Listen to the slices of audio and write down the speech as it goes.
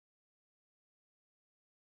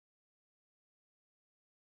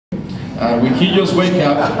When he just wake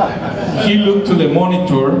up, he looked to the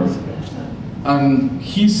monitor and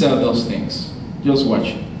he said those things. Just watch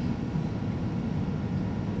it.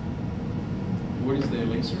 What is the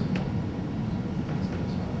laser?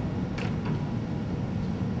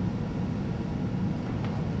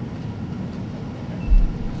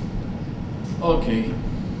 Okay,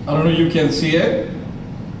 I don't know if you can see it.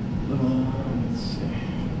 Let's see.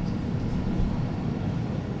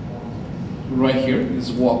 Right here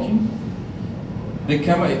is walking. The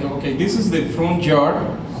camera, okay, this is the front yard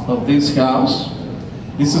of this house.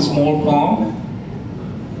 This is a small pond.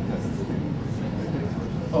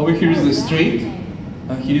 Over here is the street,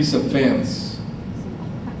 and here is a fence.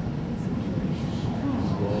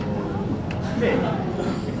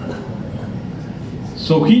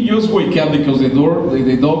 So he just wake up because the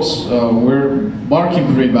dogs were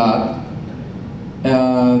barking pretty bad,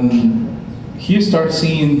 and he starts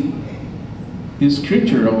seeing this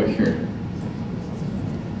creature over here.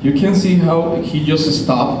 You can see how he just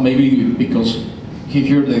stopped, maybe because he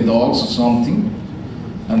heard the dogs or something,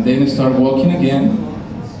 and then start walking again.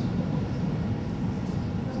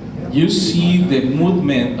 You see the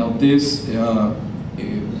movement of this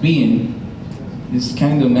being is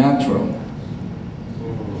kind of natural.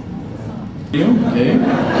 Okay.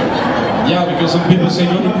 Yeah, because some people say,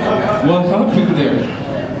 what happened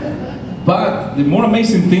there? But the more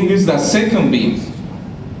amazing thing is that second beam.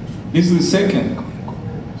 This is the second.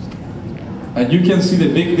 And you can see the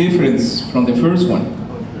big difference from the first one.